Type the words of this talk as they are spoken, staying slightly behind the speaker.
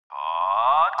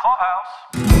Clubhouse.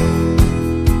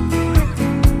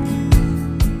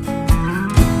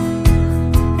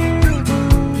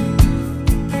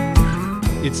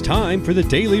 It's time for the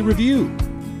Daily Review,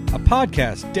 a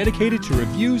podcast dedicated to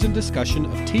reviews and discussion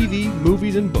of TV,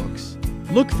 movies, and books.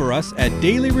 Look for us at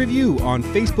Daily Review on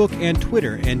Facebook and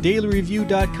Twitter, and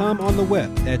dailyreview.com on the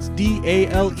web. That's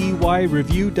DALEY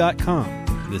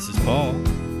review.com. This is Paul.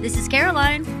 This is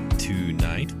Caroline.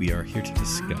 Tonight we are here to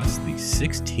discuss the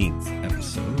 16th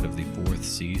episode of the 4th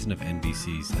season of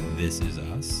NBC's This Is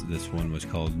Us. This one was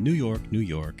called New York, New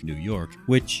York, New York,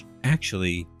 which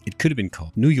actually it could have been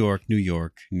called New York, New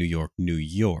York, New York, New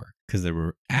York, because there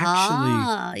were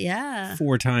actually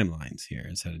 4 timelines here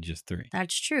instead of just 3.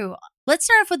 That's true. Let's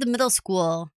start off with the middle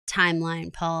school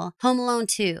timeline, Paul. Home Alone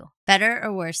 2, better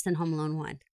or worse than Home Alone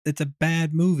 1? It's a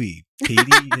bad movie,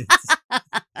 Katie.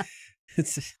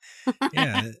 It's just...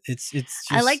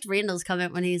 I liked Randall's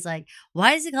comment when he's like,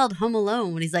 why is it called Home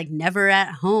Alone when he's like never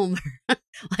at home?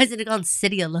 Why isn't it called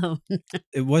City Alone?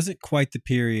 It wasn't quite the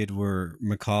period where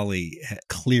Macaulay had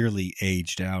clearly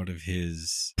aged out of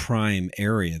his prime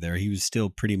area there. He was still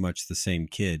pretty much the same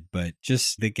kid, but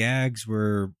just the gags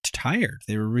were tired.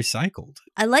 They were recycled.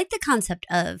 I like the concept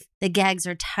of the gags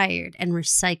are tired and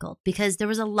recycled because there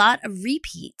was a lot of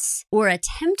repeats or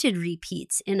attempted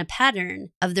repeats in a pattern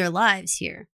of their lives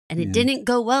here. And it didn't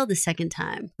go well the second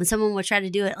time. When someone would try to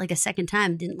do it like a second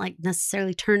time, it didn't like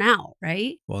necessarily turn out,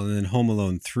 right? Well, and then Home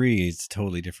Alone 3 is a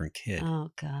totally different kid.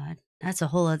 Oh, God. That's a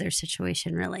whole other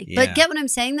situation, really. Yeah. But get what I'm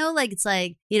saying, though? Like, it's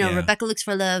like, Rebecca Looks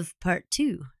for Love Part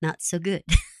 2. Not so good.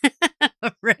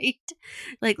 Right?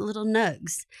 Like little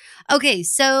nugs. Okay,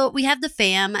 so we have the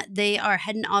fam. They are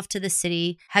heading off to the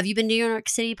city. Have you been to New York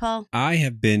City, Paul? I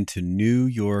have been to New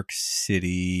York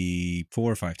City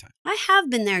 4 or 5 times. I have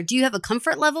been there. Do you have a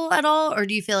comfort level at all? Or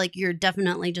do you feel like you're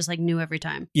definitely just like new every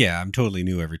time? Yeah, I'm totally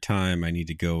new every time. I need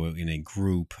to go in a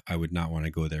group. I would not want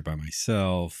to go there by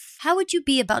myself. How would you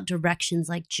be about directions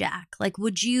like Jack? Like,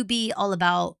 would you be all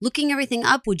about looking everything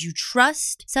up? Would you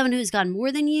trust someone who's gone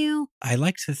more than you? I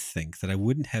like to think that I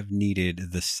wouldn't have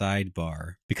needed the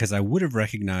sidebar because I would have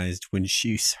recognized when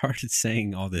she started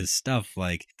saying all this stuff,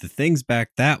 like the thing's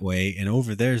back that way and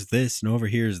over there's this and over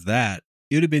here's that.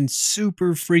 It would have been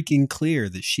super freaking clear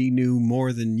that she knew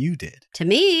more than you did. To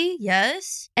me,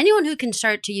 yes. Anyone who can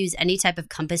start to use any type of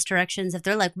compass directions, if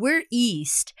they're like, we're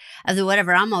east of the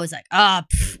whatever, I'm always like,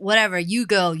 whatever, you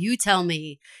go, you tell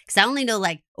me. Because I only know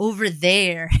like over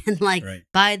there and like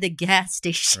by the gas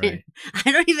station. Right.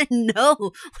 I don't even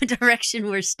know what direction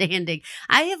we're standing.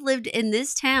 I have lived in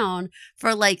this town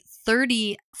for like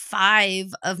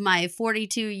 35 of my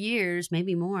 42 years,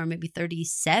 maybe more, maybe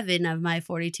 37 of my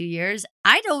 42 years.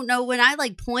 I don't know when I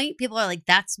like point, people are like,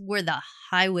 that's where the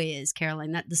highway is,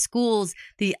 Caroline, that the school's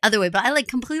the other way. But I like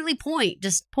completely point,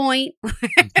 just point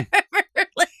wherever.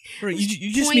 Right,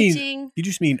 you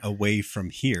just mean away from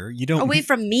here. You don't away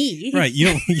from me. Right,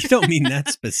 you don't mean that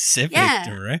specific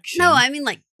direction. No, I mean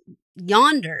like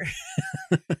yonder.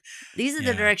 These are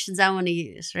the directions I want to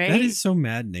use, right? That is so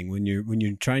maddening when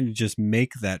you're trying to just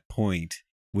make that point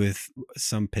with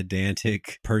some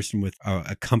pedantic person with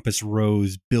a compass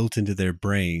rose built into their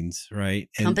brains, right?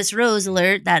 And compass rose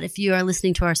alert, that if you are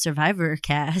listening to our Survivor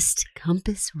cast,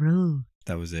 compass rose.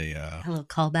 That was a little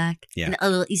callback. Yeah. A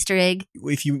little Easter egg.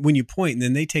 When you point, and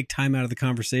then they take time out of the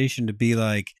conversation to be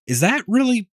like, is that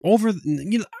really over?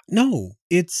 No,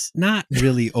 it's not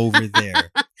really over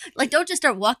there. Like, don't just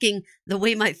start walking the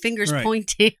way my finger's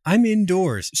pointing. I'm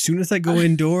indoors. As soon as I go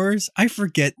indoors, I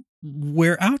forget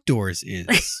where outdoors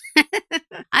is.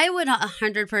 I would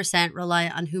 100% rely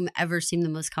on whomever seemed the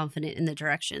most confident in the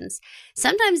directions.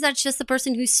 Sometimes that's just the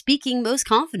person who's speaking most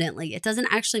confidently. It doesn't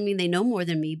actually mean they know more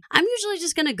than me. I'm usually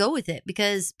just going to go with it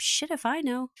because shit if I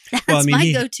know. That's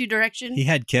my go-to direction. He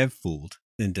had Kev fooled.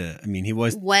 And he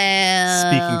was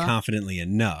speaking confidently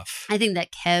enough. I think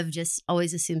that Kev just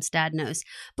always assumes Dad knows.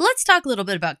 But let's talk a little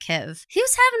bit about Kev. He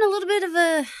was having a little bit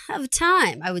of a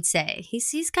time, I would say.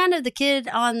 He's kind of the kid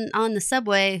on the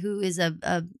subway who is a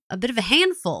bit of a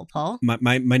handful, Paul.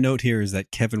 My note here is that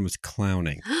Kevin was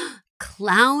clowning.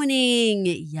 Clowning.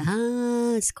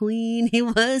 Yes, queen. He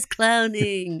was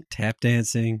clowning. Tap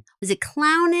dancing. Was it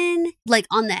clowning? Like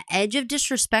on the edge of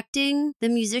disrespecting the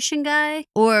musician guy?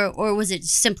 Or was it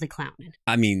simply clowning?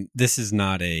 I mean, this is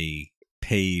not a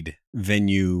paid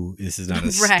venue. This is not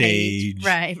a stage.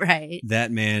 Right.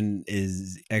 That man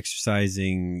is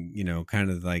exercising,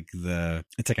 kind of like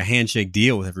it's like a handshake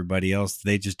deal with everybody else.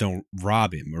 They just don't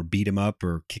rob him or beat him up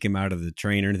or kick him out of the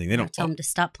train or anything. They don't tell him to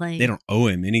stop playing. They don't owe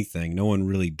him anything. No one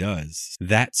really does.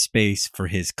 That space for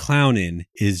his clowning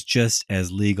is just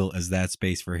as legal as that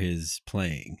space for his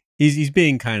playing. He's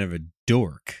being kind of a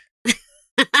dork.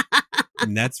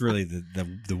 And that's really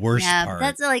the worst part.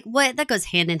 That's like what that goes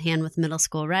hand in hand with middle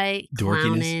school, right? Dorkiness,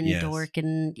 Clowning, yes.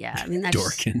 dorking. Yeah, I mean that's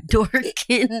Dorkin'.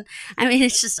 dorking. I mean,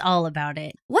 it's just all about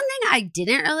it. One thing I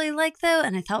didn't really like though,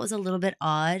 and I thought was a little bit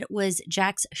odd, was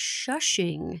Jack's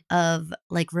shushing of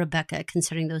like Rebecca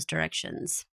concerning those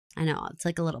directions. I know it's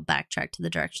like a little backtrack to the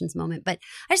directions moment, but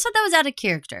I just thought that was out of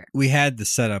character. We had the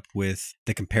setup with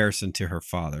the comparison to her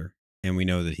father, and we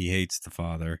know that he hates the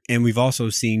father. And we've also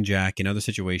seen Jack in other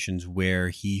situations where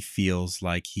he feels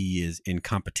like he is in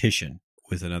competition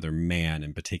with another man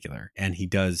in particular. And he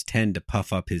does tend to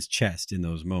puff up his chest in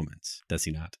those moments, does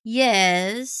he not?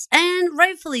 Yes, and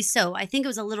rightfully so. I think it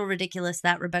was a little ridiculous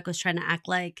that Rebecca was trying to act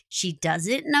like she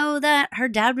doesn't know that her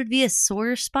dad would be a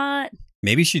sore spot.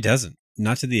 Maybe she doesn't.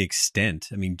 Not to the extent.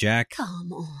 I mean, Jack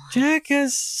Come on.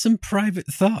 has some private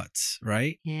thoughts,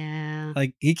 right? Yeah.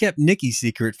 Like, he kept Nikki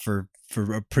secret for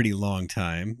a pretty long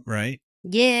time, right?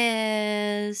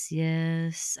 Yes.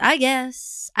 I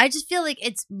guess. I just feel like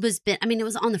it was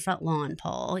on the front lawn,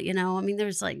 Paul, you know? I mean,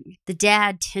 there's like the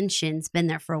dad tension's been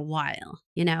there for a while,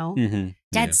 you know? Mm-hmm.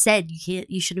 Dad said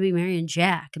you shouldn't be marrying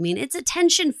Jack. I mean, it's a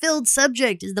tension-filled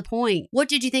subject is the point. What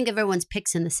did you think of everyone's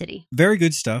picks in the city? Very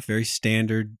good stuff, very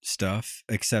standard stuff,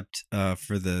 except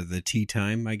for the tea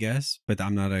time, I guess. But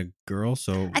I'm not a girl,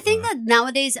 so... I think that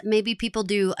nowadays maybe people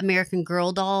do American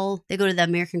Girl doll. They go to the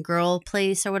American Girl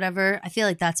place or whatever. I feel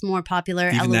like that's more popular.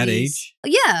 Even that age?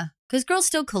 Yeah. Because girls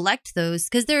still collect those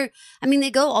because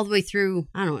they go all the way through,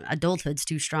 I don't know, adulthood's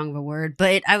too strong of a word,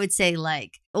 but I would say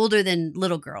like older than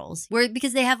little girls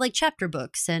because they have like chapter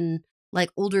books and like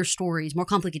older stories, more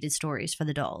complicated stories for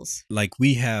the dolls. Like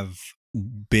we have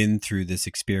been through this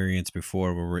experience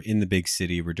before where we're in the big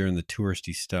city, we're doing the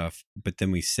touristy stuff, but then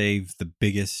we save the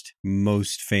biggest,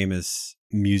 most famous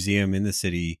museum in the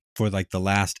city for like the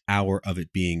last hour of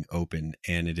it being open.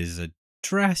 And it is a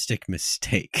drastic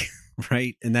mistake.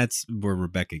 Right? And that's where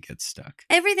Rebecca gets stuck.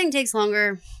 Everything takes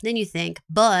longer than you think.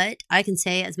 But I can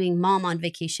say, as being mom on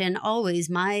vacation, always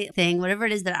my thing, whatever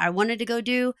it is that I wanted to go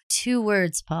do, 2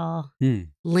 words, Paul.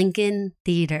 Lincoln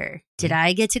Theater. Did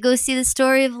I get to go see the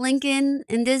story of Lincoln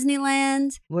in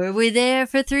Disneyland? Were we there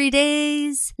for 3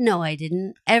 days? No, I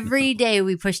didn't. Every day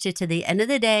we pushed it to the end of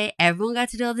the day. Everyone got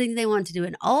to do all the things they wanted to do.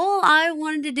 And all I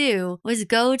wanted to do was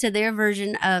go to their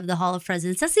version of the Hall of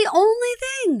Presidents. That's the only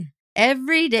thing.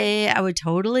 Every day I would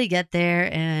totally get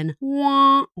there and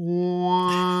wah,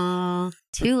 wah.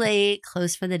 Too late,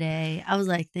 closed for the day. I was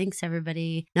like, thanks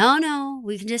everybody. No,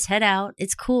 we can just head out.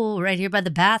 It's cool right here by the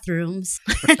bathrooms.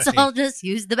 Let's all just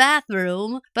use the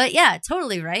bathroom. But yeah,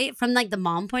 totally right. From like the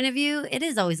mom point of view, it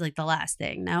is always like the last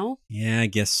thing, no? Yeah, I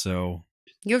guess so.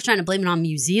 You're trying to blame it on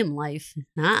museum life.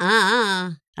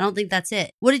 I don't think that's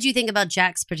it. What did you think about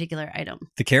Jack's particular item?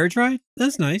 The carriage ride?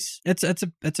 That's nice. It's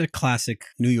a classic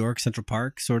New York Central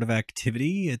Park sort of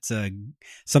activity. It's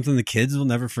something the kids will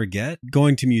never forget.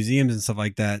 Going to museums and stuff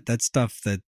like that, that's stuff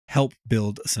that help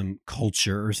build some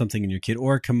culture or something in your kid,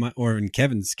 or in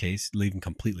Kevin's case, leave him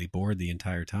completely bored the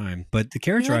entire time. But the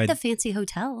carriage ride, the fancy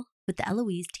hotel with the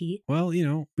Eloise tea. Well, you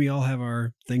know, we all have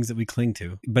our things that we cling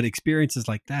to, but experiences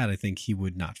like that, I think he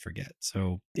would not forget.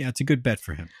 So yeah, it's a good bet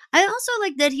for him. I also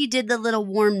like that he did the little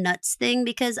warm nuts thing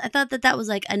because I thought that was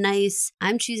like a nice,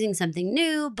 I'm choosing something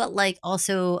new, but like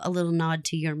also a little nod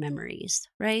to your memories,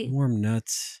 right? Warm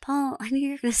nuts. Paul, I knew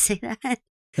you were going to say that.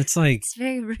 That's like, it's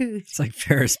very rude. It's like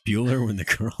Ferris Bueller when the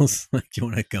girl's like, you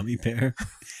want a gummy bear?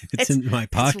 It's in my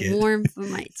pocket. It's warm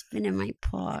it's been in my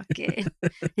pocket.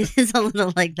 It is a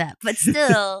little like that, but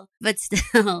still, I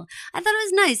thought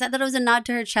it was nice. I thought it was a nod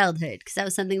to her childhood because that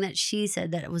was something that she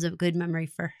said that it was a good memory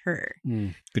for her.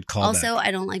 Good call. Also,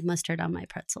 I don't like mustard on my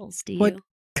pretzels. Do you? What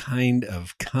kind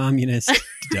of communist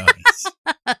does?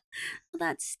 Well,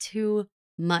 that's too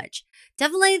much.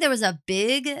 Definitely there was a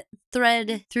big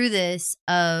thread through this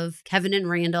of Kevin and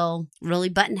Randall really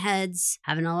button heads,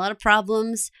 having a lot of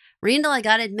problems. Randall, I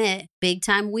gotta admit, big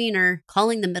time wiener,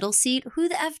 calling the middle seat. Who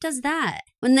the F does that?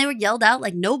 When they were yelled out,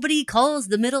 like nobody calls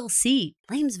the middle seat.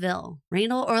 Lamesville,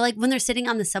 Randall, or like when they're sitting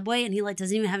on the subway and he like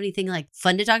doesn't even have anything like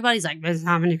fun to talk about. He's like, there's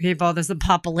how many people, there's the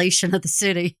population of the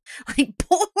city. Like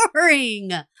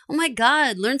boring. Oh my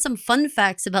God, learn some fun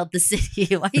facts about the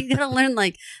city. Why you gotta learn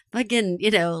like fucking,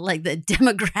 like the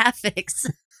demographics?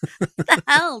 What the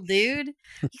hell, dude?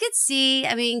 You could see,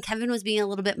 Kevin was being a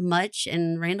little bit much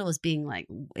and Randall was being like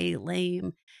way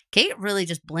lame. Kate really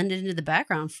just blended into the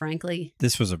background, frankly.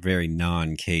 This was a very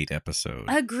non-Kate episode.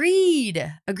 Agreed.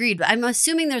 I'm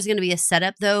assuming there's going to be a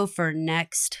setup, though, for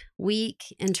next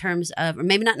week in terms of, or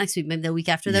maybe not next week, maybe the week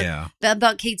after that, yeah.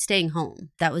 About Kate staying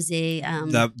home. That was a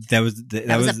that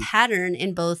was a pattern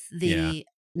in both the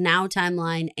now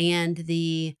timeline and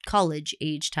the college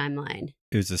age timeline.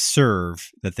 It was a serve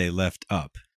that they left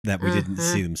up that we didn't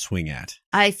see them swing at.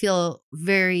 I feel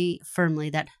very firmly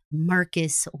that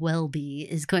Marcus Welby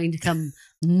is going to come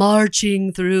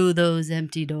marching through those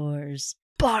empty doors.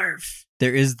 Barf!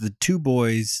 There is the two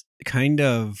boys kind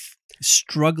of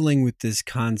struggling with this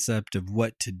concept of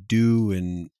what to do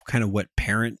and kind of what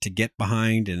parent to get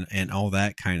behind and all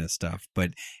that kind of stuff.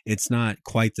 But it's not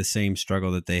quite the same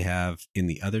struggle that they have in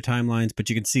the other timelines. But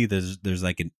you can see there's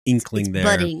like an inkling there.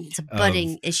 It's a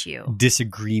budding issue.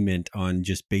 Disagreement on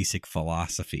just basic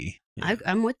philosophy.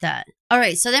 I'm with that. All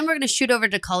right, so then we're going to shoot over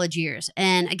to college years.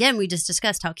 And again, we just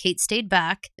discussed how Kate stayed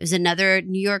back. There's another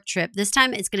New York trip. This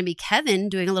time it's going to be Kevin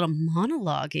doing a little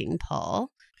monologuing,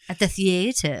 Paul. At the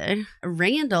theater,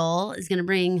 Randall is going to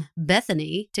bring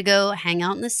Bethany to go hang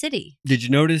out in the city. Did you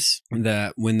notice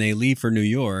that when they leave for New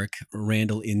York,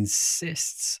 Randall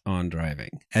insists on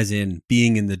driving, as in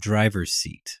being in the driver's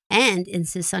seat? And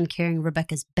insists on carrying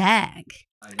Rebecca's bag,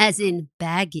 as in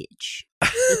baggage.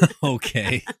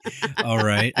 Okay. All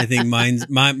right. I think mine's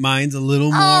a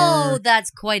little more. Oh,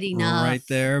 that's quite enough. Right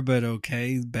there, but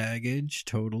okay. Baggage,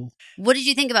 total. What did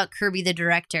you think about Kirby, the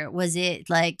director? Was it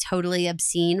like totally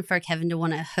obscene for Kevin to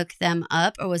want to hook them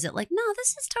up? Or was it like, no, this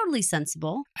is totally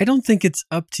sensible? I don't think it's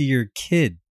up to your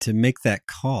kid to make that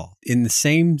call. In the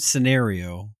same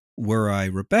scenario, were I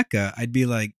Rebecca, I'd be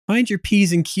like, find your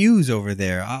P's and Q's over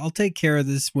there. I'll take care of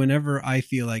this whenever I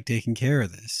feel like taking care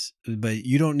of this. But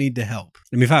you don't need to help.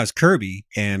 I mean, if I was Kirby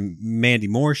and Mandy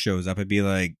Moore shows up, I'd be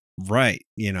like, right,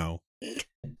 you know.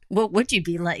 What would you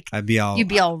be like? I'd be all. You'd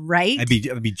be all right? I'd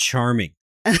be charming.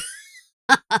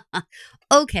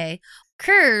 Okay.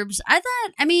 Curbs,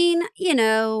 I mean, you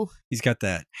know. He's got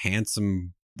that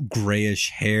handsome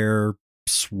grayish hair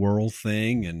swirl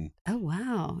thing and oh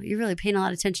wow, you're really paying a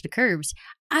lot of attention to Curbs.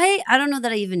 I don't know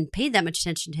that I even paid that much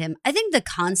attention to him. I think the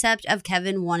concept of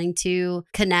Kevin wanting to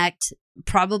connect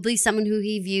probably someone who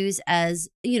he views as,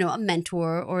 you know, a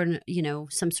mentor or, you know,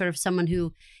 some sort of someone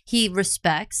who he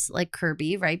respects, like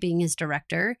Kirby, right, being his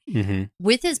director,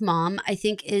 with his mom, I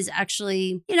think is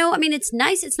actually, you know, I mean, it's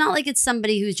nice. It's not like it's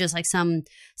somebody who's just like some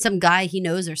guy he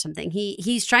knows or something.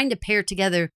 He's trying to pair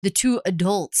together the two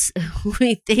adults who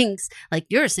he thinks, like,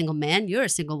 you're a single man, you're a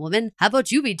single woman. How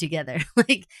about you be together?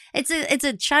 Like, it's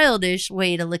a childish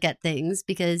way to look at things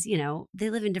because, you know, they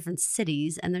live in different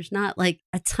cities and there's not like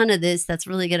a ton of this that's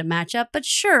really going to match up. But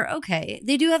sure, okay.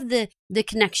 They do have the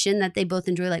connection that they both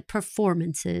enjoy, like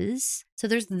performances. So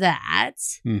there's that.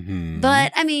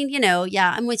 But I mean, you know,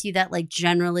 yeah, I'm with you that like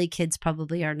generally kids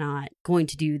probably are not going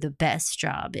to do the best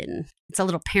job in it's a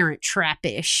little parent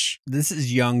trap-ish. This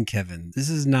is young Kevin. This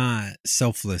is not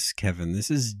selfless Kevin. This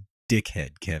is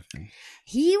dickhead Kevin.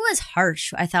 He was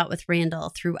harsh, I thought, with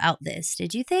Randall throughout this.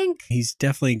 Did you think? He's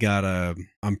definitely got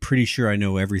I'm pretty sure I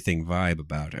know everything vibe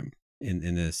about him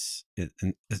in this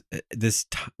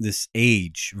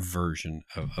age version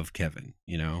of Kevin,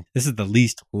 you know? This is the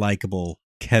least likable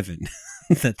Kevin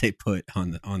that they put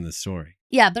on the story.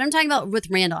 Yeah, but I'm talking about with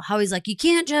Randall, how he's like, you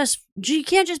can't just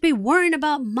be worrying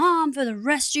about mom for the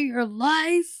rest of your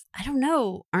life. I don't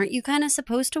know. Aren't you kind of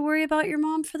supposed to worry about your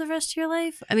mom for the rest of your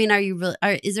life? I mean, are you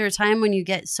really? Is there a time when you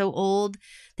get so old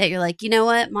that you're like, you know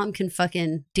what, mom can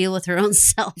fucking deal with her own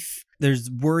self? There's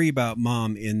worry about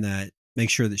mom in that make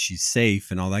sure that she's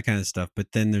safe and all that kind of stuff.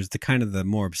 But then there's the kind of the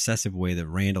more obsessive way that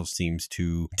Randall seems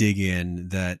to dig in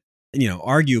that, you know,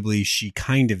 arguably she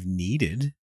kind of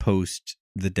needed post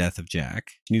the death of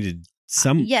Jack. She needed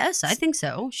some. Yes, I think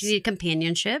so. She needed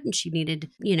companionship and she needed,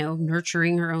 you know,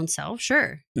 nurturing her own self.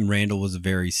 Sure. And Randall was a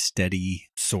very steady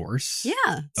source.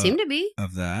 Yeah, seemed to be.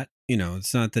 Of that. You know,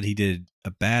 it's not that he did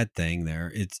a bad thing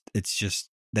there. It's just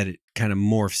that it kind of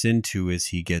morphs into as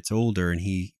he gets older and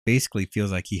he basically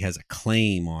feels like he has a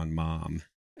claim on mom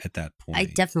at that point. I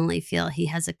definitely feel he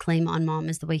has a claim on mom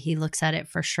is the way he looks at it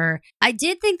for sure. I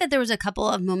did think that there was a couple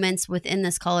of moments within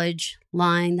this college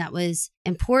line that was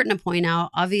important to point out.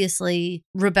 Obviously,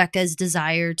 Rebecca's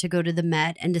desire to go to the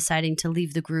Met and deciding to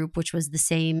leave the group, which was the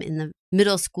same in the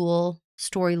middle school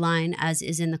storyline as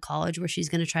is in the college, where she's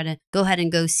going to try to go ahead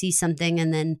and go see something.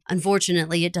 And then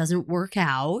unfortunately, it doesn't work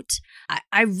out.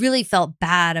 I really felt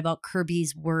bad about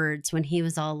Kirby's words when he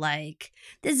was all like,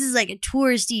 this is like a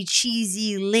touristy,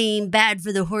 cheesy, lame, bad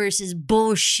for the horses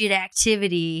bullshit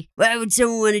activity. Why would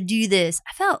someone want to do this?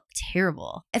 I felt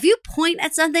terrible. If you point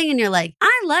at something and you're like,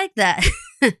 I like that.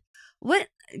 What?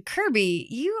 Kirby,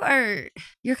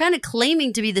 you're kind of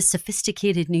claiming to be the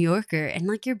sophisticated New Yorker, and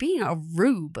like you're being a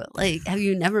rube. Like, have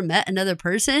you never met another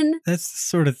person? That's the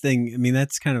sort of thing. I mean,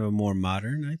 that's kind of a more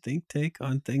modern, I think, take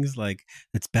on things like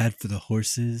it's bad for the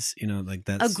horses. You know, like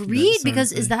that's agreed.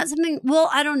 Because is that something? Well,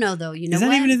 I don't know though. You know, is that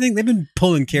what? even a thing? They've been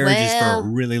pulling carriages for a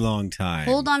really long time.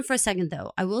 Hold on for a second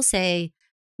though. I will say.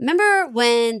 Remember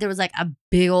when there was like a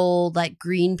big old like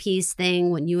Greenpeace thing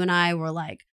when you and I were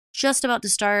like just about to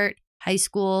start high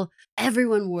school?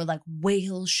 Everyone wore like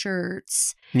whale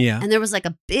shirts. Yeah. And there was like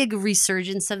a big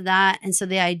resurgence of that. And so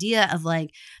the idea of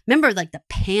like, remember like the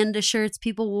panda shirts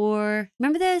people wore?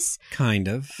 Remember this? Kind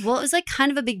of. Well, it was like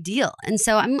kind of a big deal. And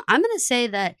so I'm going to say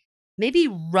that maybe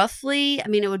roughly, I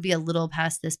mean, it would be a little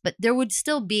past this, but there would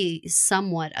still be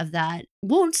somewhat of that.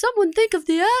 Won't someone think of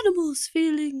the animals'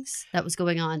 feelings that was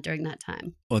going on during that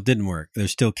time? Well, it didn't work.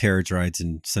 There's still carriage rides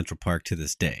in Central Park to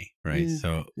this day, right?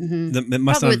 So it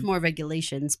must probably with more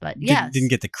regulations, but yes. Didn't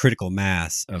get the critical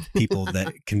mass of people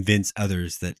that convince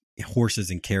others that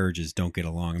horses and carriages don't get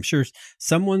along. I'm sure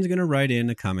someone's going to write in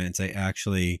a comment and say,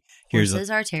 actually, horses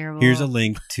are terrible. Here's a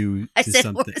link to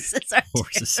something.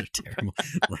 Horses are terrible.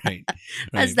 Right.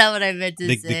 That's not what I meant to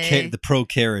say. The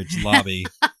pro-carriage lobby.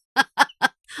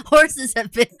 Horses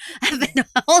have been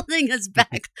holding us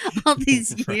back all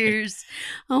these years.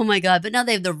 Right. Oh my God. But now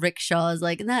they have the rickshaws.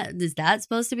 Like, is that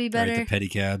supposed to be better? Right, the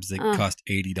pedicabs that cost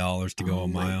 $80 to go a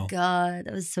mile. Oh my God.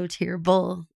 That was so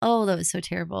terrible. Oh, that was so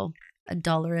terrible.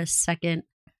 $1 a second.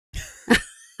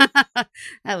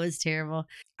 That was terrible.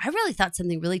 I really thought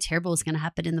something really terrible was going to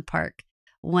happen in the park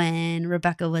when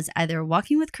Rebecca was either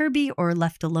walking with Kirby or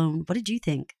left alone. What did you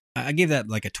think? I gave that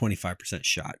like a 25%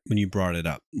 shot when you brought it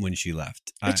up when she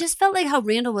left. It just felt like how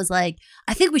Randall was like,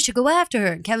 I think we should go after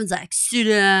her. And Kevin's like, sit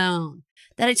down.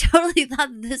 That I totally thought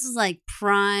this is like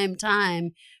prime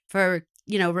time for,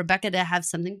 Rebecca to have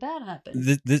something bad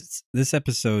happen. This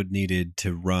episode needed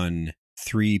to run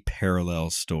 3 parallel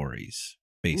stories,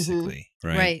 basically.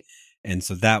 Right. Right. And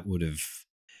so that would have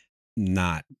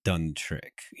not done the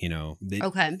trick.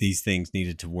 Okay. These things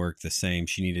needed to work the same.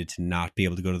 She needed to not be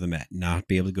able to go to the Met, not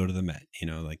be able to go to the Met,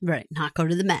 Right. Not go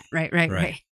to the Met.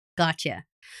 Right. Gotcha.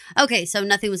 Okay. So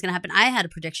nothing was going to happen. I had a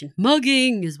prediction.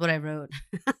 Mugging is what I wrote.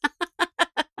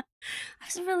 I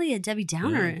was really a Debbie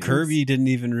Downer. Kirby didn't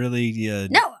even really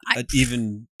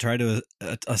even try to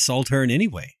assault her in any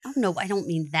way. Oh, no, I don't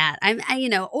mean that.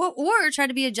 Or try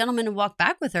to be a gentleman and walk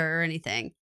back with her or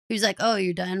anything. He was like, oh,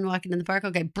 you're done walking in the park?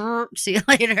 Okay, see you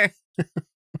later.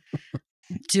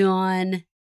 Done.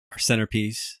 Our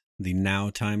centerpiece, the Now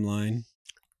timeline.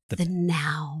 The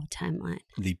Now timeline.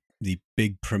 The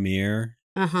big premiere.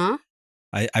 Uh-huh.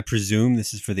 I presume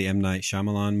this is for the M. Night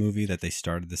Shyamalan movie that they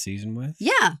started the season with?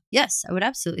 Yeah. Yes, I would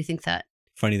absolutely think that.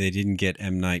 Funny they didn't get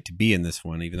M. Night to be in this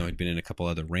one, even though he'd been in a couple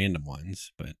other random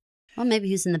ones. But well, maybe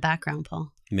he's in the background,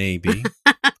 Paul. Maybe.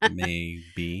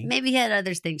 Maybe he had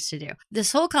other things to do.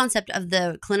 This whole concept of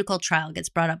the clinical trial gets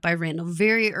brought up by Randall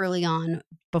very early on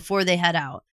before they head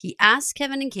out. He asks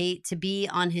Kevin and Kate to be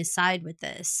on his side with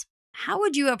this. How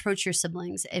would you approach your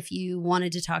siblings if you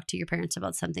wanted to talk to your parents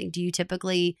about something? Do you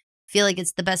typically feel like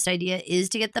it's the best idea is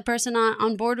to get the person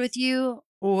on board with you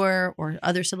or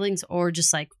other siblings, or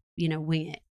just like, wing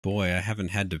it? Boy, I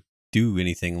haven't had to do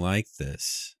anything like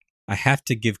this. I have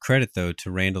to give credit, though,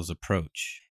 to Randall's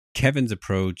approach. Kevin's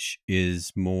approach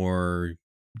is more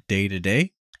day to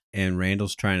day, and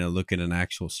Randall's trying to look at an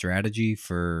actual strategy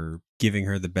for giving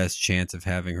her the best chance of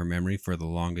having her memory for the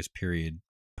longest period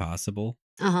possible.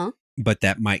 Uh-huh. But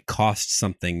that might cost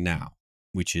something now,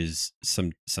 which is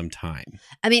some time.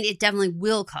 I mean, it definitely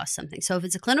will cost something. So if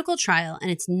it's a clinical trial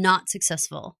and it's not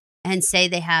successful, and say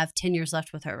they have 10 years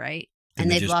left with her, right? And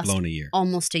they've lost blown a year.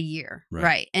 Almost a year.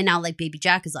 Right. And now like baby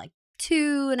Jack is like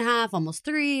 2.5, almost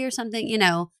 3 or something,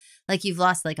 like you've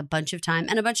lost like a bunch of time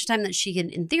and a bunch of time that she can,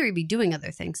 in theory, be doing other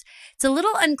things. It's a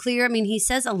little unclear. I mean, he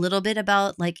says a little bit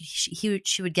about like she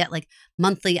would get like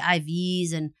monthly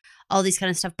IVs and all these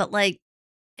kind of stuff. But like,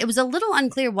 it was a little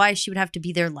unclear why she would have to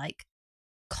be there like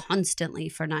constantly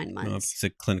for 9 months. Well, if it's a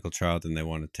clinical trial, then they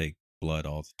want to take blood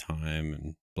all the time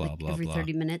and blah, blah, every blah.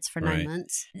 30 minutes for 9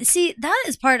 months. See, that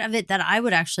is part of it that I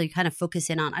would actually kind of focus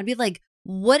in on. I'd be like,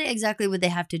 what exactly would they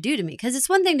have to do to me? Because it's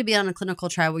one thing to be on a clinical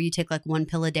trial where you take like 1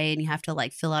 pill a day and you have to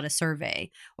like fill out a survey,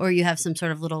 or you have some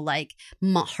sort of little like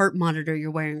heart monitor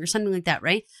you're wearing or something like that,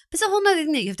 right? But it's a whole nother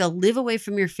thing that you have to live away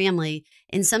from your family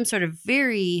in some sort of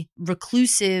very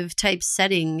reclusive type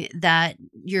setting that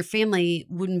your family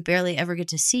wouldn't barely ever get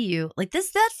to see you. Like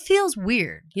that feels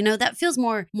weird. That feels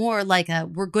more like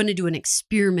we're going to do an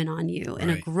experiment on you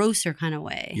in a grosser kind of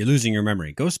way. You're losing your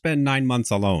memory. Go spend 9 months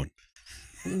alone.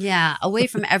 Yeah, away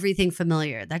from everything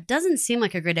familiar. That doesn't seem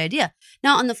like a great idea.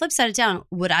 Now, on the flip side of town,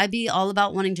 would I be all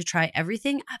about wanting to try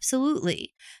everything?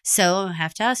 Absolutely. So I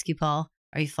have to ask you, Paul,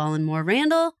 are you following more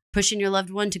Randall, pushing your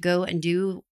loved one to go and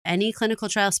do any clinical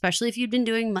trial, especially if you'd been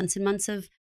doing months and months of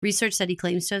research that he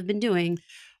claims to have been doing?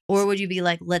 Or would you be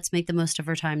like, let's make the most of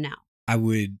our time now? I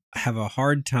would have a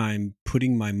hard time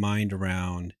putting my mind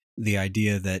around the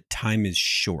idea that time is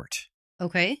short.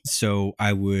 Okay. So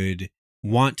I would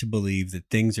want to believe that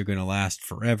things are going to last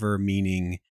forever,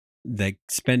 meaning that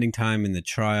spending time in the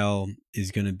trial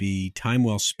is going to be time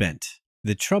well spent.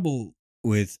 The trouble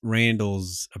with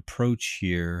Randall's approach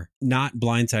here, not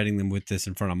blindsiding them with this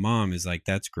in front of mom, is like,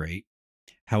 that's great.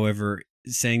 However,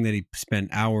 saying that he spent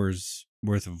hours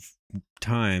worth of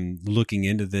time looking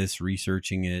into this,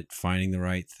 researching it, finding the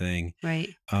right thing. Right.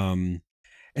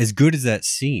 As good as that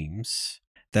seems,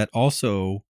 that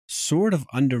also sort of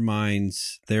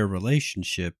undermines their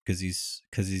relationship because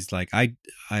he's like, I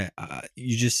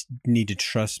you just need to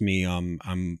trust me.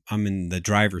 I'm in the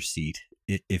driver's seat,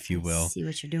 if you will. See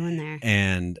what you're doing there.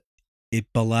 And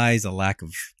it belies a lack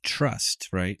of trust,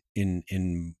 right?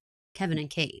 In Kevin and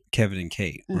Kate,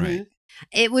 mm-hmm. Right?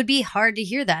 It would be hard to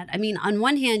hear that. I mean, on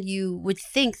one hand, you would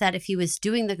think that if he was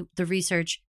doing the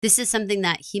research, this is something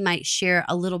that he might share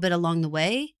a little bit along the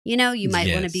way. You know, you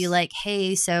might want to be like,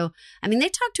 hey, so, I mean, they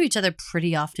talk to each other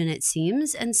pretty often, it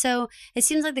seems. And so it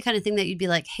seems like the kind of thing that you'd be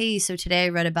like, hey, so today I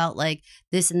read about like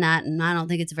this and that, and I don't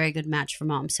think it's a very good match for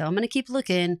mom. So I'm going to keep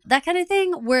looking. That kind of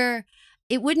thing where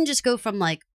it wouldn't just go from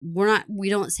like, we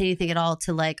don't say anything at all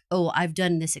to like, oh, I've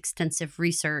done this extensive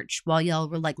research while y'all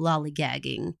were like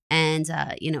lollygagging. And,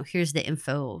 here's the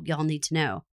info y'all need to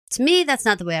know. To me, that's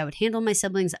not the way I would handle my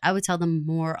siblings. I would tell them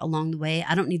more along the way.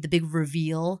 I don't need the big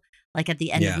reveal like at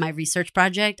the end of my research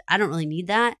project. I don't really need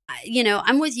that.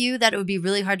 I'm with you that it would be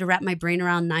really hard to wrap my brain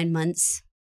around 9 months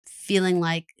feeling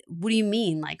like, what do you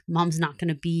mean? Like mom's not going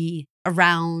to be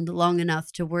around long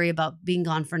enough to worry about being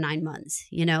gone for 9 months,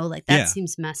 like that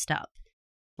seems messed up.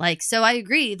 Like, so I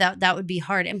agree that would be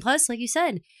hard. And plus, like you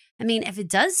said, I mean, if it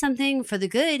does something for the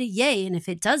good, yay. And if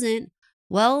it doesn't,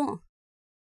 well,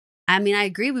 I mean, I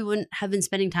agree we wouldn't have been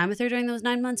spending time with her during those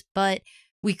 9 months, but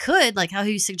we could, like how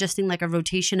he was suggesting like a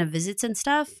rotation of visits and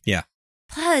stuff. Yeah.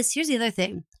 Plus, here's the other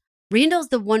thing. Randall's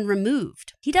the one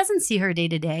removed. He doesn't see her day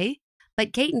to day,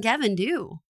 but Kate and Kevin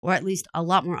do, or at least a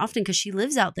lot more often because she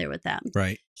lives out there with them.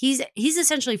 Right. He's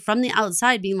essentially from the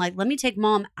outside being like, let me take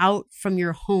mom out from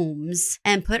your homes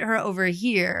and put her over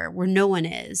here where no one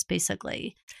is,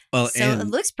 basically. Well, so it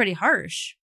looks pretty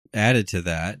harsh. Added to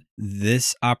that,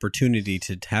 this opportunity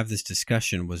to have this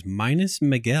discussion was minus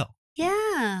Miguel.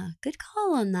 Yeah, good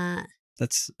call on that.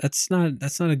 That's not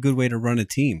a good way to run a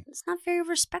team. It's not very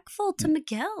respectful to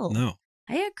Miguel. No.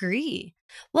 I agree.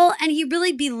 Well, and he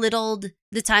really belittled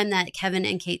the time that Kevin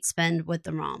and Kate spend with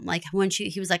the mom. Like when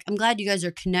he was like, I'm glad you guys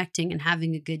are connecting and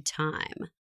having a good time.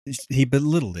 He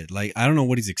belittled it. Like, I don't know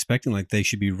what he's expecting. Like they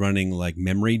should be running like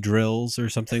memory drills or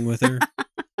something with her.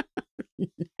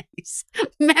 Nice.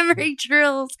 Memory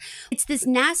drills. It's this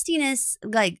nastiness,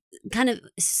 like kind of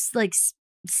like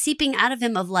seeping out of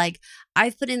him of like,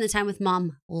 I've put in the time with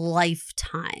mom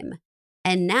lifetime.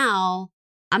 And now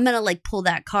I'm going to like pull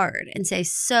that card and say,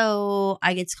 so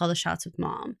I get to call the shots with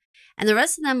mom. And the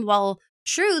rest of them, while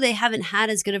true, they haven't had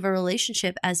as good of a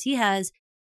relationship as he has,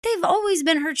 they've always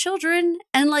been her children.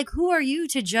 And like, who are you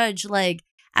to judge like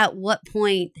at what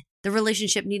point the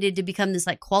relationship needed to become this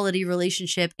like quality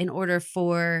relationship in order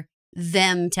for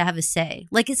them to have a say?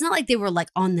 Like, it's not like they were like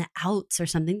on the outs or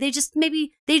something. They just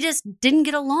didn't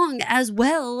get along as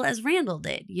well as Randall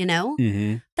did,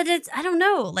 Mm-hmm. But I don't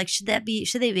know, like, should they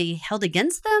be held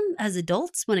against them as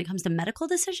adults when it comes to medical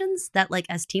decisions that like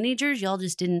as teenagers, y'all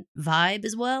just didn't vibe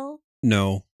as well?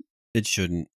 No, it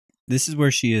shouldn't. This is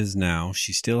where she is now.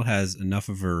 She still has enough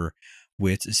of her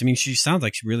wits. I mean, she sounds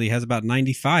like she really has about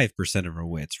 95% of her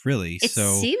wits, really. It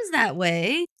seems that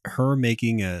way. Her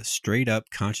making a straight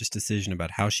up conscious decision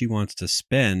about how she wants to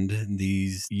spend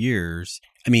these years.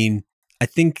 I mean, I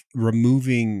think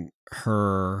removing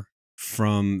her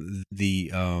from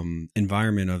the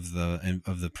environment of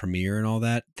the premiere and all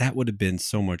that would have been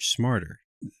so much smarter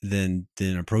than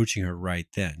approaching her right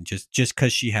then. Just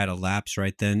because she had a lapse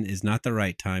right then is not the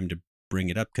right time to bring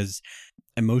it up, because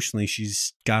emotionally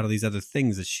she's got all these other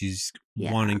things that she's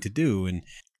wanting to do, and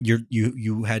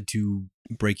you had to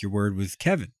break your word with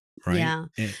Kevin, right? Yeah.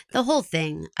 The whole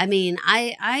thing. I mean,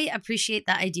 I appreciate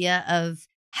the idea of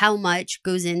how much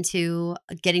goes into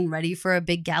getting ready for a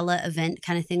big gala event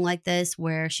kind of thing like this,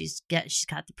 where she's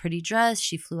got the pretty dress,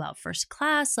 she flew out first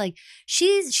class, like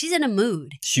she's in a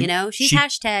mood, she's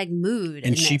hashtag mood,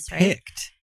 and she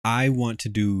picked. I want to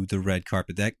do the red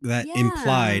carpet. That Yeah.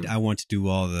 implied I want to do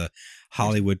all the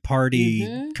Hollywood party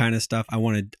Mhm. kind of stuff. I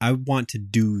want to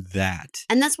do that.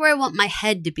 And that's where I want my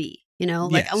head to be, you know?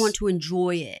 Like, I Yes. want to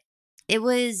enjoy it. It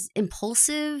was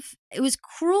impulsive. It was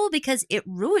cruel because it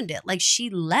ruined it. Like, she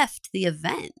left the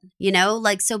event, you know?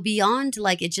 Like, so beyond,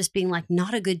 like, it just being, like,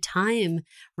 not a good time,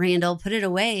 Randall, put it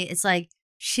away. It's like,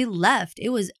 she left. It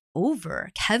was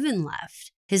over. Kevin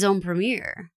left his own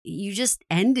premiere. You just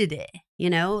ended it, you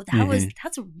know?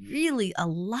 That's really a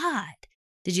lot.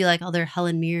 Did you like all their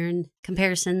Helen Mirren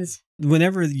comparisons?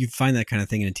 Whenever you find that kind of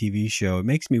thing in a TV show, it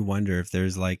makes me wonder if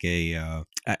there's like I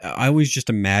always just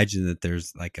imagine that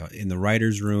there's like in the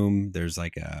writer's room, there's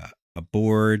like a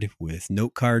board with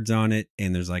note cards on it,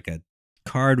 and there's like a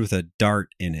card with a dart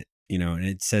in it, you know, and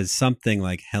it says something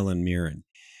like Helen Mirren.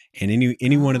 And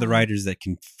any one of the writers that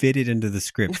can fit it into the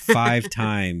script 5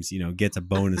 times, you know, gets a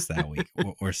bonus that week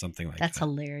or something like that. That's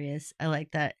hilarious. I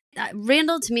like that.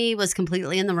 Randall, to me, was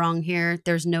completely in the wrong here.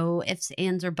 There's no ifs,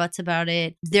 ands, or buts about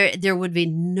it. There would be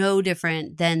no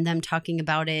different than them talking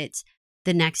about it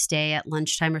the next day at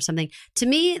lunchtime or something. To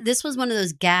me, this was one of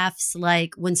those gaffes,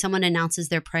 like when someone announces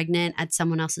they're pregnant at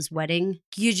someone else's wedding.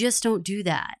 You just don't do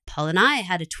that. Paul and I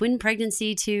had a twin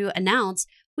pregnancy to announce.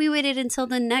 We waited until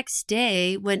the next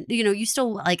day when, you know, you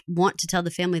still like want to tell the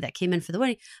family that came in for the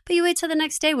wedding, but you wait till the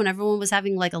next day when everyone was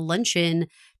having like a luncheon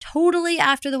totally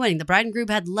after the wedding. The bride and groom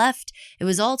had left. It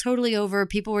was all totally over.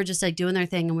 People were just like doing their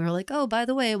thing. And we were like, oh, by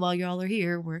the way, while you all are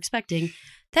here, we're expecting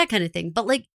that kind of thing. But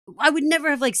like, I would never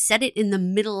have like said it in the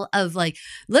middle of like,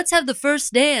 let's have the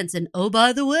first dance. And oh,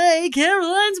 by the way,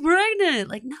 Caroline's pregnant.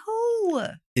 Like, no.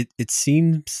 It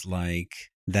seems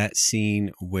like that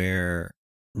scene where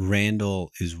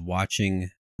Randall is watching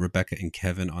Rebecca and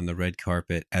Kevin on the red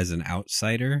carpet as an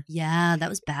outsider. Yeah, that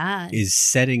was bad. Is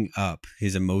setting up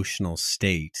his emotional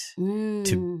state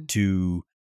to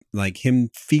like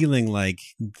him feeling like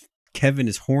Kevin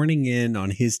is horning in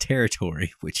on his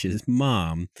territory, which is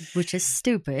mom. Which is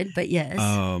stupid, but yes.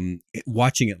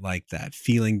 Watching it like that,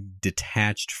 feeling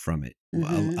detached from it,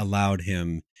 allowed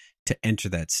him to enter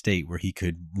that state where he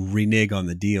could renege on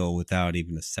the deal without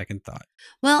even a second thought.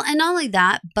 Well, and not only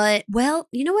that, but, well,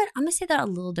 you know what? I'm going to say that a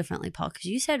little differently, Paul, because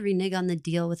you said renege on the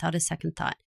deal without a second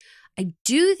thought. I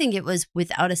do think it was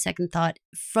without a second thought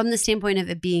from the standpoint of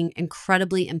it being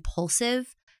incredibly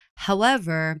impulsive.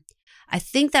 However, I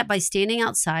think that by standing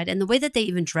outside and the way that they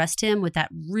even dressed him with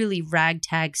that really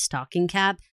ragtag stocking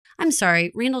cap, I'm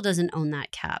sorry, Randall doesn't own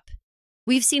that cap.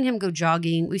 We've seen him go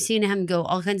jogging. We've seen him go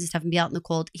all kinds of stuff and be out in the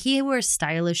cold. He wears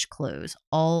stylish clothes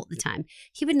all the time.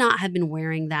 He would not have been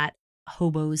wearing that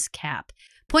hobo's cap.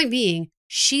 Point being,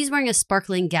 she's wearing a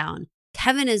sparkling gown.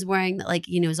 Kevin is wearing, like,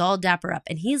 you know, is all dapper up.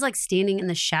 And he's like standing in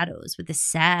the shadows with a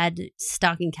sad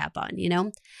stocking cap on, you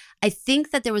know? I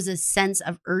think that there was a sense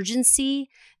of urgency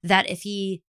that if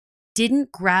he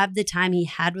didn't grab the time he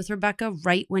had with Rebecca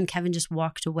right when Kevin just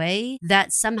walked away,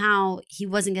 that somehow he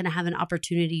wasn't going to have an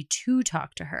opportunity to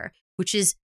talk to her, which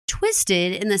is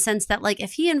twisted in the sense that, like,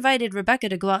 if he invited Rebecca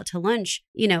to go out to lunch,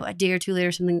 you know, a day or two later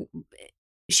or something,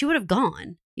 she would have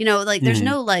gone. You know, like, there's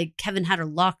no, like, Kevin had her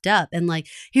locked up and, like,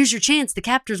 here's your chance. The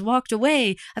captors walked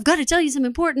away. I've got to tell you some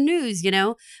important news, you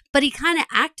know? But he kind of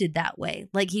acted that way.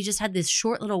 Like, he just had this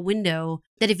short little window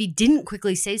that if he didn't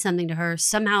quickly say something to her,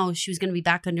 somehow she was going to be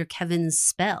back under Kevin's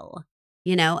spell,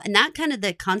 you know? And that kind of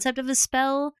the concept of a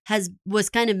spell was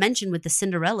kind of mentioned with the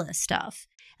Cinderella stuff.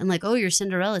 And like, oh, you're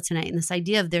Cinderella tonight. And this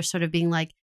idea of there sort of being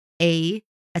like, A,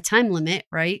 a time limit,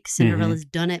 right? Cinderella's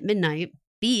done at midnight.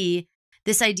 B,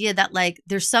 this idea that like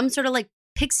there's some sort of like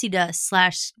pixie dust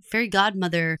 / fairy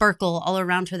godmother sparkle all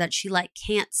around her that she like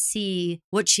can't see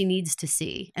what she needs to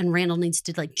see. And Randall needs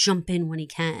to like jump in when he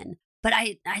can. But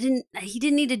he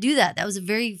didn't need to do that. That was a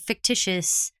very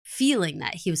fictitious feeling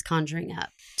that he was conjuring up.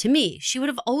 To me, she would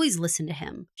have always listened to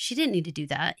him. She didn't need to do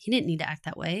that. He didn't need to act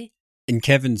that way. In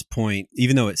Kevin's point,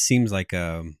 even though it seems like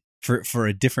for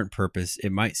a different purpose,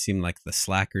 it might seem like the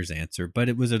slacker's answer, but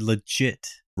it was a legit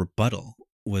rebuttal.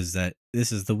 Was that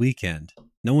this is the weekend.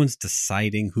 No one's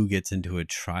deciding who gets into a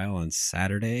trial on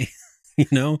Saturday, you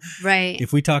know? Right.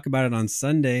 If we talk about it on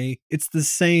Sunday, it's the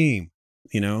same,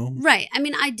 you know? Right. I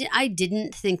mean, I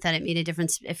didn't think that it made a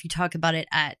difference if you talk about it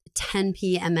at 10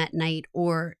 p.m. at night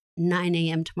or 9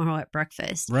 a.m. tomorrow at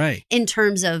breakfast. Right. In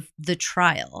terms of the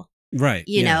trial. Right.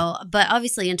 You know, but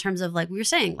obviously in terms of like we were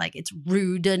saying, like it's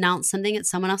rude to announce something at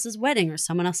someone else's wedding or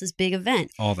someone else's big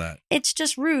event. All that. It's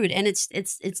just rude. And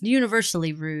it's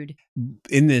universally rude.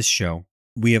 In this show,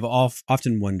 we have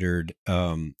often wondered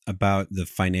about the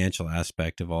financial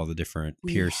aspect of all the different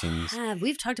Pearsons.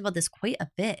 We've talked about this quite a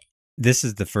bit. This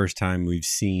is the first time we've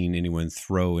seen anyone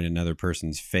throw in another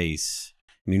person's face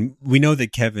I mean, we know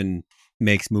that Kevin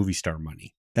makes movie star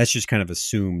money. That's just kind of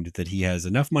assumed that he has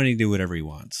enough money to do whatever he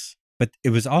wants. But it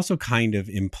was also kind of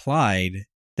implied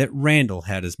that Randall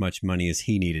had as much money as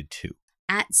he needed to.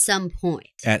 At some point.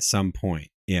 At some point,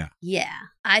 yeah. Yeah.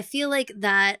 I feel like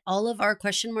that all of our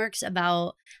question marks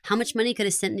about how much money could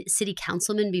a city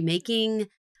councilman be making,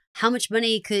 how much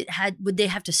money would they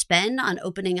have to spend on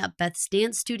opening up Beth's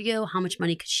dance studio, how much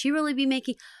money could she really be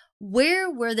making? Where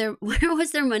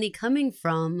was their money coming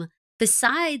from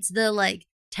besides the like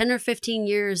 10 or 15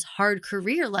 years hard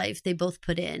career life they both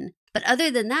put in? But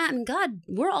other than that, I mean, God,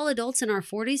 we're all adults in our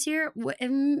 40s here.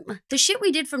 The shit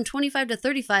we did from 25 to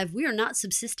 35, we are not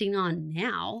subsisting on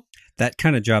now. That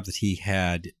kind of job that he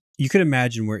had, you could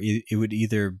imagine where it would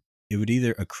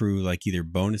either accrue like either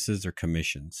bonuses or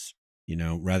commissions, you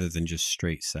know, rather than just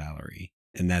straight salary.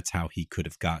 And that's how he could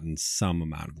have gotten some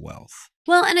amount of wealth.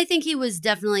 Well, and I think he was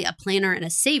definitely a planner and a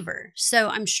saver. So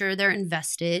I'm sure they're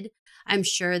invested. I'm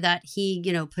sure that he,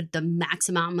 you know, put the max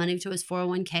amount of money to his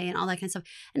 401k and all that kind of stuff.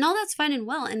 And all that's fine and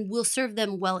well and will serve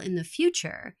them well in the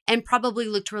future and probably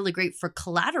looked really great for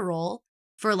collateral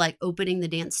for like opening the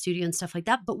dance studio and stuff like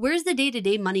that. But where's the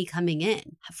day-to-day money coming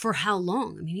in? For how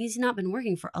long? I mean, he's not been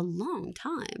working for a long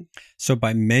time. So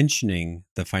by mentioning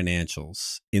the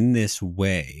financials in this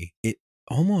way, it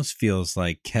almost feels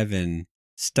like Kevin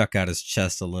stuck out his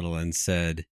chest a little and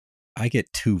said, I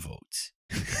get 2 votes.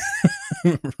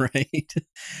 Right?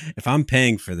 If I'm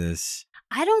paying for this.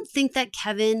 I don't think that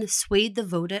Kevin swayed the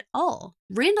vote at all.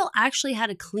 Randall actually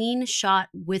had a clean shot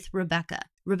with Rebecca.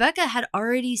 Rebecca had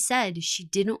already said she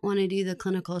didn't want to do the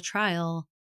clinical trial.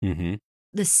 Mm-hmm.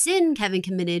 The sin Kevin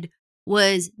committed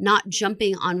was not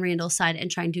jumping on Randall's side and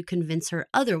trying to convince her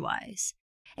otherwise.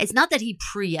 It's not that he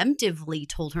preemptively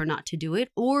told her not to do it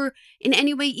or in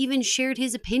any way even shared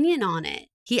his opinion on it.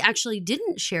 He actually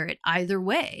didn't share it either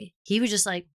way. He was just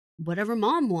like, whatever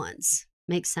mom wants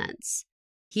makes sense.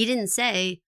 He didn't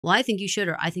say, well, I think you should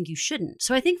or I think you shouldn't.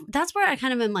 So I think that's where I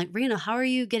kind of am like, Randall, how are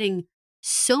you getting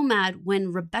so mad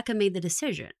when Rebecca made the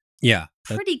decision? Yeah.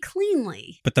 Pretty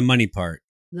cleanly. But the money part.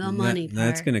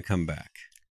 That's going to come back.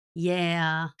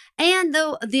 Yeah. And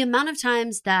though the amount of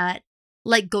times that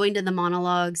like going to the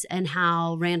monologues and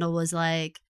how Randall was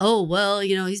like, oh, well,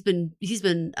 you know, he's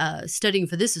been studying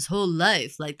for this his whole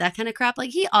life, like that kind of crap.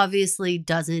 Like he obviously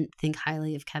doesn't think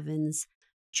highly of Kevin's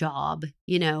job.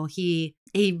 You know, he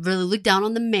really looked down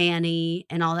on the Manny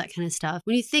and all that kind of stuff.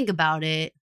 When you think about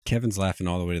it. Kevin's laughing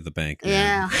all the way to the bank.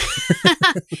 Man.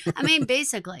 Yeah. I mean,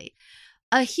 basically,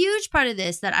 a huge part of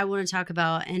this that I want to talk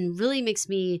about and really makes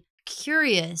me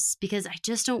curious because I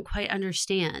just don't quite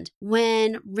understand.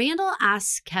 When Randall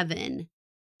asks Kevin,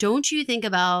 don't you think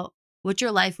about what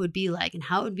your life would be like and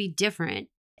how it would be different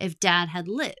if Dad had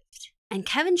lived? And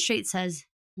Kevin straight says,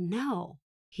 no,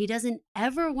 he doesn't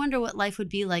ever wonder what life would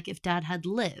be like if Dad had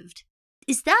lived.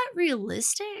 Is that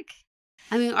realistic?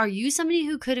 I mean, are you somebody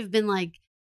who could have been like,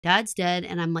 Dad's dead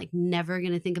and I'm like never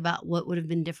going to think about what would have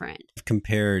been different? I've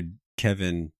compared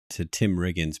Kevin to Tim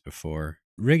Riggins before.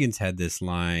 Riggins had this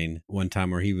line one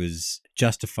time where he was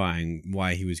justifying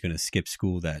why he was going to skip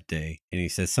school that day. And he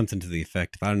says something to the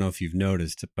effect of, I don't know if you've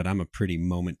noticed, but I'm a pretty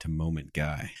moment-to-moment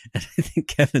guy. And I think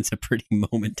Kevin's a pretty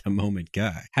moment-to-moment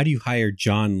guy. How do you hire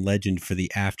John Legend for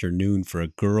the afternoon for a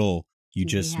girl you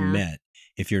just met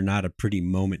if you're not a pretty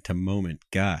moment-to-moment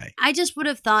guy? I just would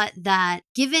have thought that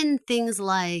given things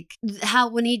like how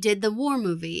when he did the war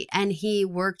movie and he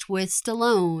worked with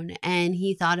Stallone and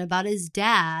he thought about his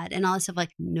dad and all this stuff,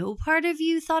 like no part of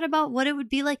you thought about what it would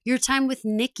be like your time with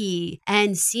Nikki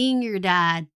and seeing your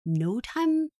dad. No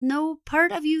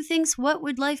part of you thinks what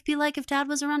would life be like if Dad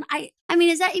was around? I mean,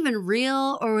 is that even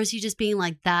real, or was he just being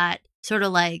like that, sort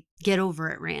of like, get over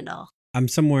it, Randall? I'm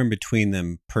somewhere in between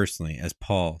them personally as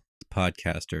Paul,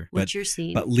 podcaster. What you're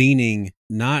seeing. But leaning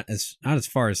not as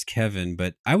far as Kevin,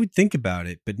 but I would think about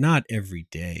it, but not every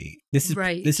day. This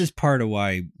is part of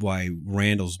why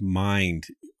Randall's mind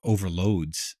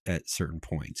overloads at certain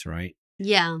points, right?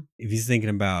 Yeah. If he's thinking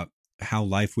about how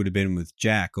life would have been with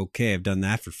Jack, okay, I've done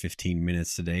that for 15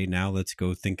 minutes today. Now let's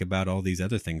go think about all these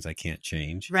other things I can't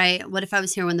change. Right. What if I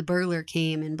was here when the burglar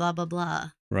came and blah, blah, blah.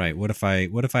 Right. What if I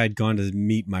had gone to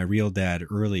meet my real dad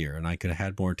earlier and I could have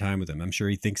had more time with him? I'm sure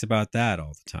he thinks about that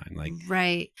all the time. Like,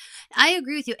 right. I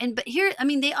agree with you. But here, I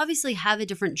mean, they obviously have a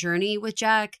different journey with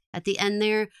Jack at the end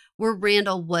there, where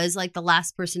Randall was like the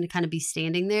last person to kind of be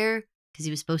standing there because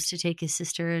he was supposed to take his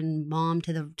sister and mom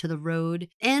to the road.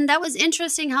 And that was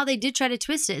interesting how they did try to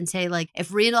twist it and say, like,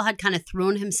 if Randall had kind of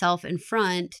thrown himself in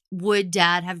front, would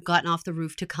Dad have gotten off the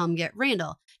roof to come get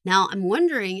Randall? Now, I'm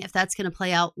wondering if that's going to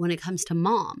play out when it comes to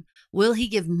Mom. Will he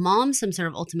give Mom some sort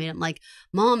of ultimatum? Like,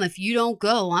 Mom, if you don't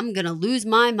go, I'm going to lose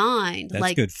my mind. That's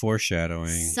like, good foreshadowing.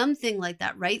 Something like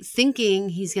that, right? Thinking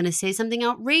he's going to say something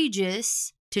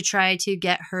outrageous to try to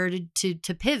get her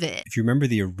to pivot. If you remember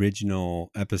the original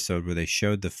episode where they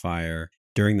showed the fire,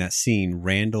 during that scene,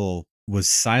 Randall was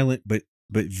silent but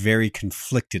very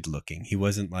conflicted looking. He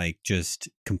wasn't like just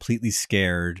completely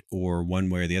scared or one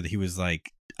way or the other. He was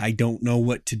like, I don't know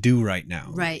what to do right now.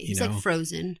 Right. He's like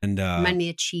frozen. And remind me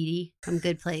of Chidi from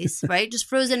Good Place, right? Just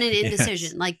frozen in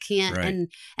indecision. Yes. Like can't Right.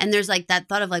 and there's like that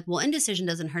thought of like, well, indecision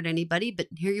doesn't hurt anybody, but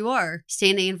here you are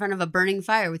standing in front of a burning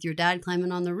fire with your dad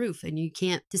climbing on the roof and you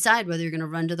can't decide whether you're going to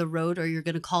run to the road or you're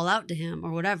going to call out to him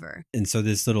or whatever. And so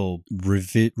this little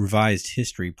revised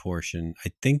history portion,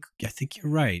 I think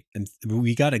you're right. And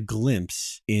we got a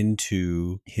glimpse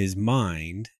into his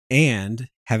mind. And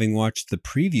having watched the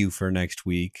preview for next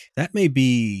week, that may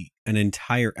be an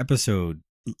entire episode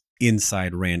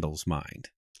inside Randall's mind.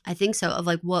 I think so. Of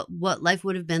like what life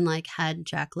would have been like had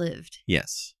Jack lived.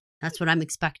 Yes. That's what I'm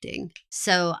expecting.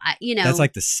 So, that's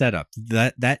like the setup.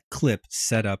 That clip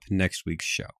set up next week's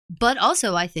show. But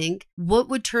also, I think what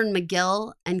would turn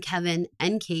Miguel and Kevin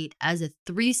and Kate as a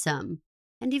threesome,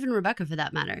 and even Rebecca for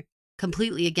that matter,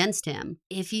 completely against him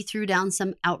if he threw down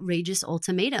some outrageous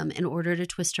ultimatum in order to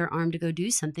twist her arm to go do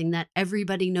something that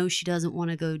everybody knows she doesn't want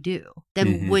to go do.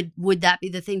 Then would that be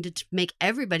the thing to make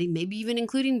everybody, maybe even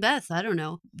including Beth, I don't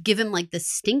know, give him like the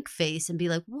stink face and be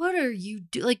like, what are you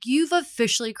doing? Like, you've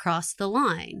officially crossed the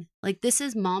line. Like, this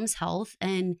is Mom's health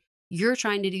and you're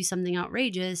trying to do something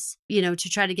outrageous, to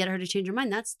try to get her to change her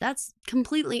mind. That's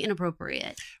completely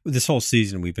inappropriate. This whole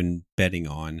season, we've been betting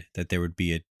on that there would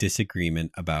be a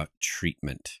disagreement about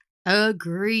treatment.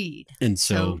 Agreed. And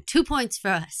so 2 points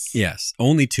for us. Yes,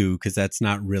 only 2, because that's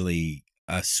not really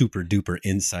a super duper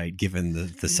insight given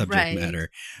the subject matter.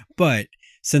 But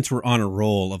since we're on a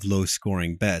roll of low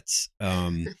scoring bets,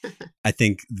 I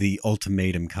think the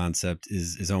ultimatum concept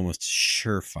is almost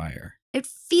surefire. It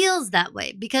feels that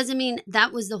way because,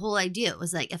 that was the whole idea. It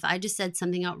was like, if I just said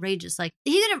something outrageous, like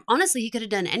he could have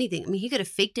done anything. He could have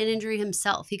faked an injury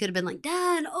himself. He could have been like,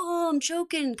 Dad, I'm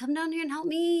choking. Come down here and help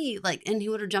me. Like, and he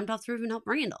would have jumped off the roof and helped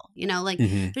Randall,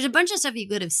 There's a bunch of stuff he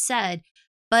could have said,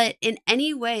 but in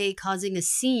any way causing a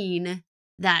scene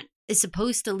that is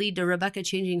supposed to lead to Rebecca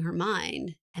changing her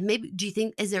mind. And maybe,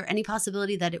 is there any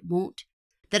possibility that it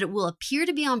will appear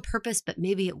to be on purpose, but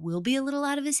maybe it will be a little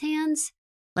out of his hands?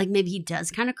 Like maybe he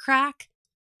does kind of crack,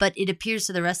 but it appears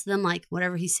to the rest of them like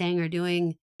whatever he's saying or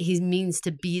doing, he means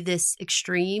to be this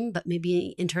extreme, but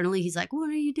maybe internally he's like, what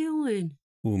are you doing?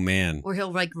 Oh, man. Or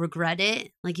he'll like regret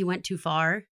it, like he went too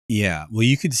far. Yeah. Well,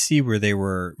 you could see where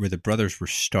the brothers were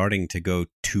starting to go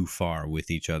too far with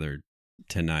each other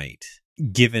tonight,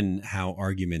 given how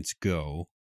arguments go.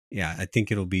 Yeah, I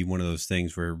think it'll be one of those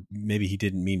things where maybe he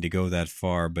didn't mean to go that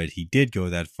far, but he did go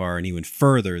that far and he went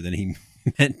further than he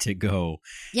meant to go.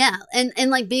 Yeah. And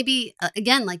like maybe,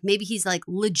 again, like maybe he's like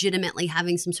legitimately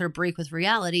having some sort of break with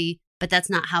reality, but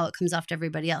that's not how it comes off to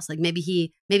everybody else. Like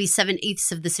maybe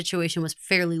 7/8 of the situation was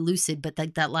fairly lucid, but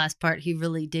like that last part, he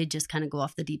really did just kind of go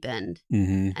off the deep end.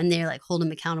 Mm-hmm. And they're like hold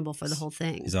him accountable for the whole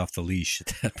thing. He's off the leash at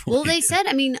that point. Well, they said,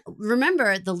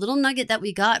 remember the little nugget that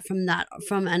we got from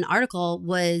an article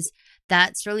was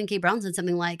that Sterling K. Brown said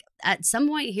something like, at some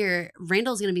point here,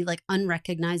 Randall's going to be like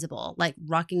unrecognizable, like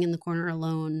rocking in the corner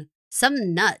alone.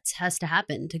 Some nuts has to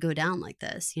happen to go down like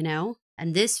this,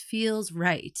 And this feels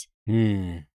right.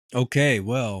 Okay,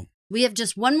 well. We have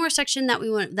just one more section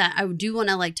that I do want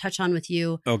to like touch on with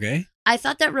you. Okay. I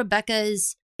thought that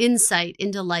Rebecca's insight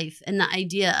into life and the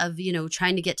idea of,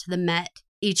 trying to get to the Met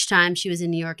each time she was in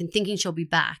New York and thinking she'll be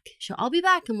back. I'll be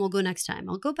back and we'll go next time.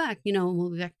 I'll go back, and we'll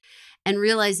be back. And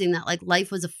realizing that like life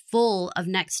was full of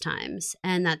next times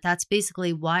and that's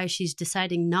basically why she's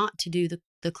deciding not to do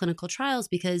the clinical trials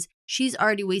because she's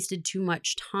already wasted too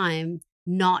much time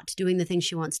not doing the things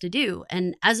she wants to do.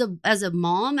 And as a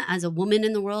mom, as a woman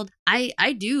in the world,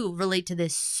 I do relate to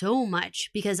this so much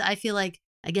because I feel like,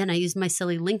 again, I used my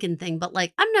silly Lincoln thing, but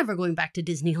like, I'm never going back to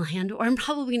Disneyland or I'm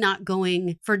probably not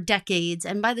going for decades.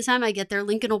 And by the time I get there,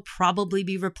 Lincoln will probably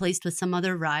be replaced with some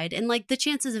other ride. And like the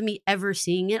chances of me ever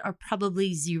seeing it are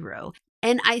probably 0.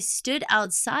 And I stood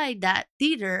outside that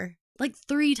theater like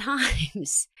 3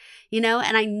 times, and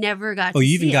I never got to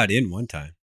you even see got in one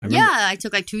time. Yeah, I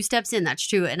took like 2 steps in. That's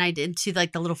true. And I did to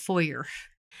like the little foyer.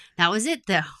 That was it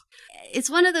though. It's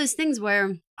one of those things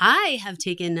where I have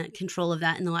taken control of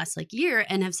that in the last like year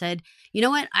and have said, you know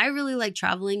what? I really like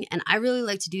traveling and I really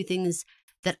like to do things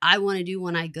that I want to do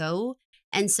when I go.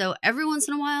 And so every once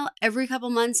in a while, every couple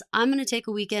months, I'm going to take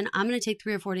a weekend. I'm going to take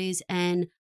 3 or 4 days and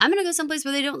I'm going to go someplace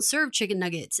where they don't serve chicken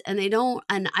nuggets and I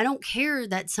don't care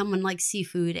that someone likes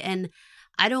seafood, and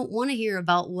I don't want to hear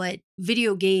about what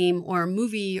video game or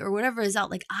movie or whatever is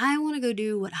out. Like, I want to go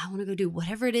do what I want to go do,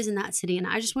 whatever it is in that city. And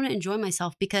I just want to enjoy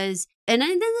myself because, and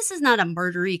then this is not a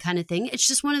murdery kind of thing. It's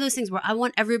just one of those things where I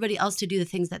want everybody else to do the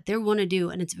things that they want to do.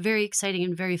 And it's very exciting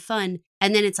and very fun.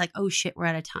 And then it's like, oh shit, we're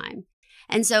out of time.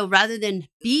 And so rather than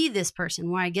be this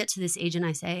person where I get to this age and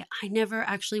I say, I never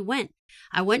actually went.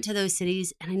 I went to those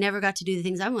cities and I never got to do the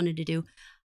things I wanted to do.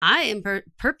 I am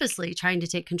purposely trying to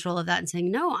take control of that and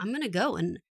saying, no, I'm going to go.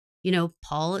 And,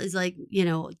 Paul is like,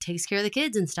 takes care of the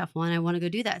kids and stuff. Well, and I want to go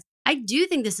do that. I do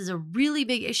think this is a really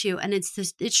big issue. And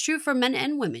it's true for men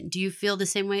and women. Do you feel the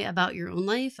same way about your own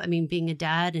life? I mean, being a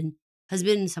dad and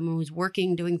husband, someone who's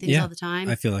working, doing things all the time.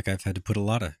 I feel like I've had to put a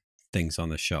lot of things on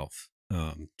the shelf.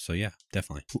 So yeah,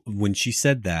 definitely. When she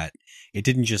said that, it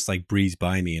didn't just like breeze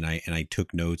by me and I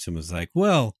took notes and was like,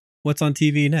 well, what's on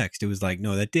TV next? It was like,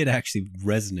 no, that did actually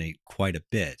resonate quite a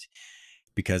bit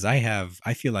because I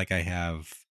feel like I have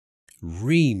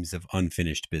reams of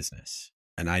unfinished business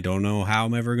and I don't know how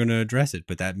I'm ever going to address it,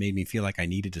 but that made me feel like I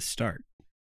needed to start.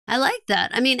 I like that.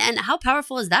 I mean, and how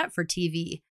powerful is that for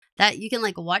TV? That you can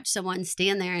like watch someone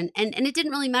stand there and it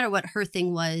didn't really matter what her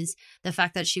thing was. The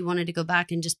fact that she wanted to go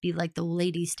back and just be like the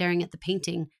lady staring at the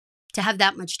painting, to have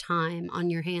that much time on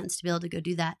your hands to be able to go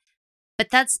do that. But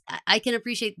I can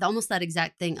appreciate almost that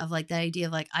exact thing of like the idea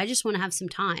of like, I just want to have some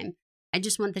time. I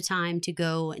just want the time to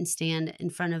go and stand in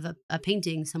front of a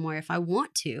painting somewhere if I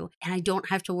want to. And I don't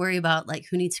have to worry about like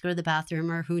who needs to go to the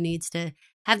bathroom or who needs to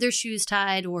have their shoes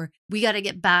tied or we got to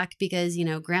get back because,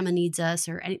 grandma needs us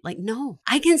or no,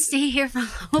 I can stay here from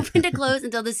open to close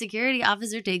until the security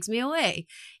officer takes me away.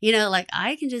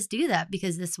 I can just do that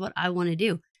because this is what I want to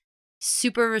do.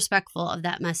 Super respectful of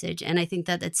that message. And I think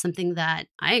that it's something that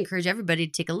I encourage everybody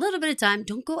to take a little bit of time.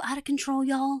 Don't go out of control,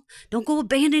 y'all. Don't go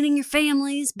abandoning your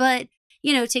families, but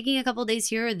taking a couple of days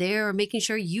here or there or making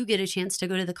sure you get a chance to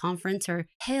go to the conference or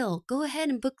hell, go ahead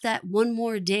and book that one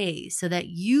more day so that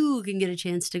you can get a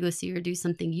chance to go see or do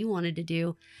something you wanted to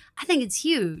do. I think it's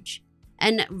huge.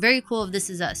 And very cool of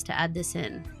This Is Us to add this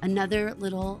in. Another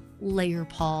little layer,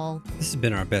 Paul. This has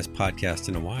been our best podcast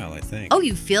in a while, I think. Oh,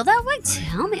 you feel that way?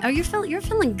 Tell me. Oh, you're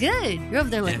feeling good. You're over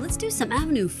there like, let's do some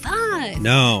Avenue 5.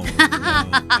 No,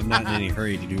 I'm not in any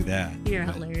hurry to do that. You're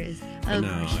hilarious. No,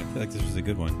 I feel like this was a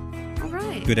good one. All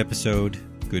right. Good episode.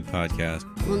 Good podcast.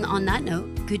 Well, on that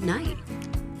note, good night.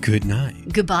 Good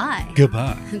night. Goodbye.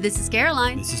 Goodbye. This is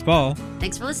Caroline. This is Paul.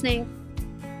 Thanks for listening.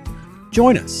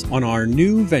 Join us on our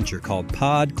new venture called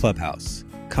Pod Clubhouse.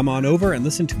 Come on over and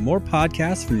listen to more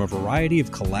podcasts from a variety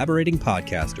of collaborating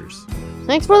podcasters.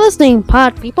 Thanks for listening,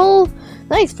 pod people.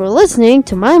 Thanks for listening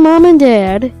to my mom and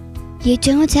dad. You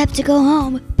don't have to go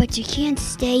home, but you can't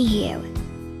stay here.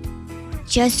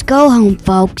 Just go home,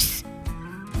 folks.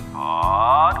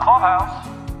 Pod Clubhouse.